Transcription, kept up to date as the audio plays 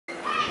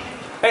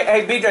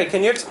Hey, BJ,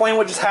 can you explain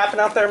what just happened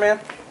out there, man?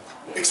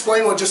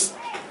 Explain what just...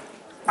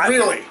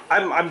 Really?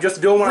 I'm just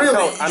doing what I'm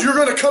told. Really? You're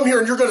going to come here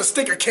and you're going to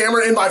stick a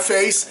camera in my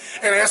face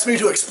and ask me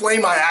to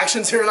explain my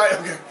actions here tonight?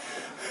 Okay.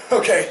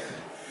 Okay.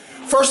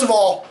 First of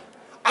all,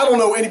 I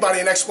don't owe anybody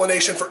an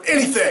explanation for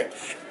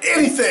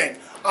anything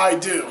I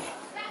do.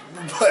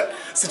 But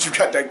since you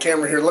got that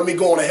camera here, let me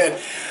go on ahead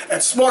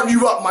and smarten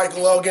you up,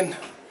 Michael Elgin.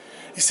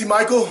 You see,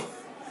 Michael,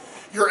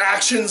 your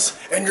actions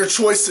and your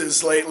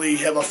choices lately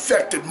have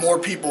affected more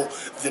people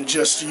than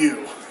just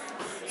you.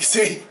 You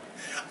see,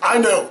 I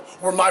know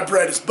where my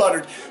bread is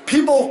buttered.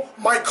 People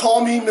might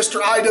call me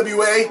Mr.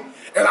 IWA,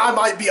 and I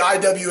might be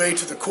IWA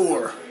to the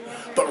core.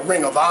 But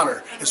Ring of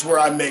Honor is where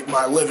I make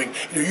my living.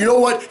 You know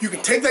what? You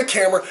can take that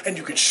camera and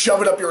you can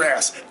shove it up your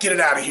ass. Get it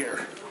out of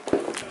here.